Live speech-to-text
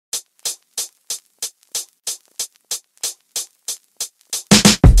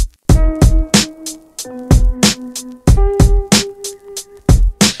Yo,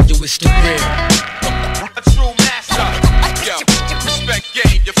 it's the real. A true master. Yo, respect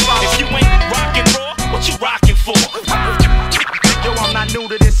game, you follow. If you ain't rockin' raw, what you rockin' for? Yo, I'm not new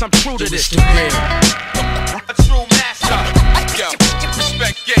to this, I'm true to Yo, this. it's the real. A true master. Yo,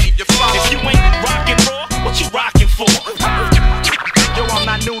 respect game, you follow. If you ain't rockin' raw, what you rockin' for? Yo, I'm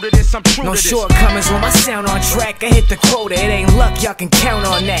not new to this, I'm true no to this. shortcomings when my sound on track. I hit the quota, it ain't luck, y'all can count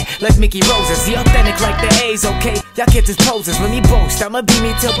on that. Like Mickey Roses, the authentic like the A's, okay? Y'all kids is posers, let me boast. I'ma be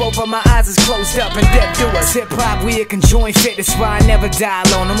me till both of my eyes is closed up and deaf do us. Hip-hop, we a conjoined fit, that's why I never die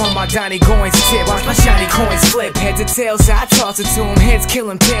alone. I'm on my Donnie Goins tip, watch my shiny coins flip. Heads or tails, so I toss it to him. Heads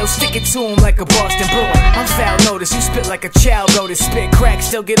kill him, tails stick it to him like a Boston Bruin. I'm foul notice, you spit like a child wrote it. Spit crack,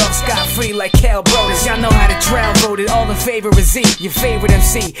 still get off scot-free like Cal Brodus. Y'all know how to trial vote it, all in favor of Z. Your favorite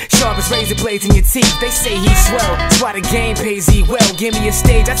MC, sharp as razor blades in your teeth. They say he's swell, that's why the game pays he well. Give me a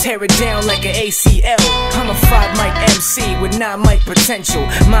stage, I tear it down like an ACL. I'm a 5-mic MC with 9-mic potential.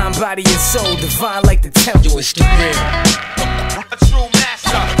 Mind, body, and soul, divine like the temple. Yo, it's the real. A true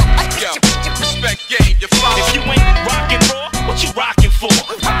master. Yo, respect game, you follow. If you ain't rockin' raw, what you rockin' for?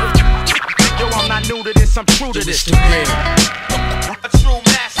 Yo, I'm not new to this, I'm true to Yo, this. it's the real. A true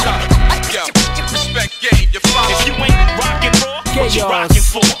master. Yo, respect game, you follow. If you ain't rockin' raw, what you Cayoz. rockin'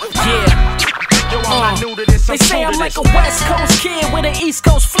 for? Yeah. Yo, I'm not new to this, I'm They say true I'm to like this. a West Coast kid with an East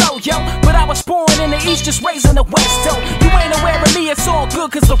Coast flow, yo. But I was born in the East, just raised in the West, though. You ain't aware of me, it's all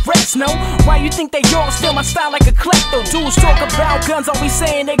good, cause the rest know. Why you think they all steal my style like a klepto? Dudes talk about guns, always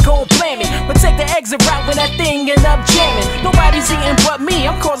saying they gon' blame me. But take the exit route when that thing end up jamming. Nobody's eating but me,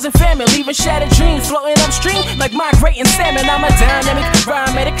 I'm causing famine. Leaving shattered dreams floating upstream like migrating salmon. I'm a dynamic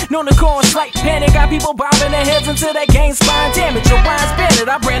rhyme medic, known to cause slight panic. Got people bobbing their heads until they gain spine damage. Your wine's bandit,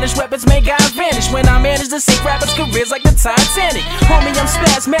 I brandish weapons, make guys vanish. When I manage to sink rappers' careers like the Titanic. Homie, I'm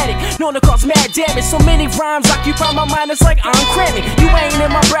spasmatic, known to cause mad damage. So many rhymes occupy my mind, it's like I'm cramming. You ain't in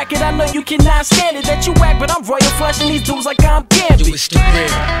my bracket, I know you cannot stand it. That you whack, but I'm royal flushing these dudes like I'm Yo, Gambit. it's the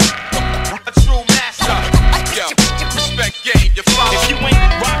real. A true master. Yo, respect game, you follow. If you ain't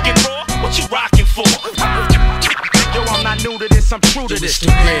rockin' raw, what you rockin' for? Yo, I'm not new to this, I'm true to Yo, it's this.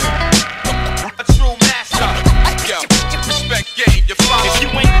 the real. A true master. Yo, respect game, you follow. If you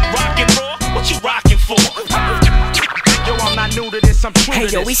ain't rockin' raw, what you rockin' for? Yo, I'm not new to this, I'm true Hey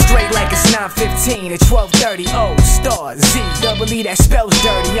to yo, this. we straight like it's 9:15 at 12:30. O star Z, double E, that spells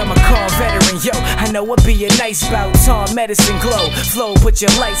dirty. I'm a calm veteran, yo. I know what be a nice bout. Tom medicine glow, flow, put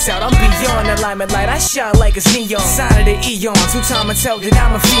your lights out. I'm beyond the limelight, I shine like it's neon. Sign of the eon, 2-time I tell that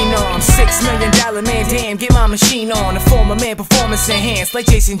I'm a phenom. $6 million man, damn, get my machine on. A former man, performance enhanced like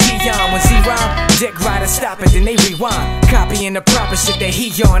Jason Gion. When Z-rhyme, dick rider stop it, then they rewind. Copying the proper shit that he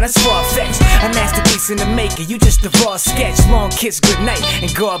on, that's far-fetched. A masterpiece in the maker, you just a raw sketch. Long kiss, good night,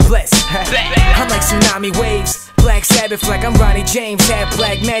 and God bless. I'm like tsunami waves, Black Sabbath like I'm Ronnie James. Half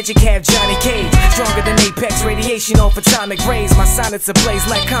black magic, half Johnny Cage. Stronger than Apex radiation off atomic rays. My sonnets ablaze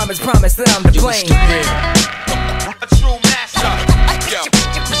like comets, promise that I'm to Yo, it's blame. the real. A true master. Yo,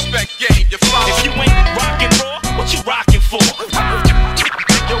 respect game, you follow. If you ain't rockin' raw, what you rockin' for?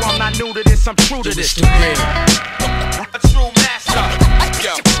 Yo, I'm not new to this, I'm true to Yo, this. it's the real. A true master.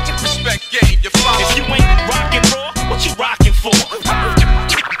 Yo, respect game, you follow. If you ain't rockin' raw, what you rockin' for?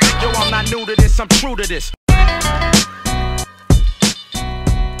 Yo, I'm not new to this, I'm true to this.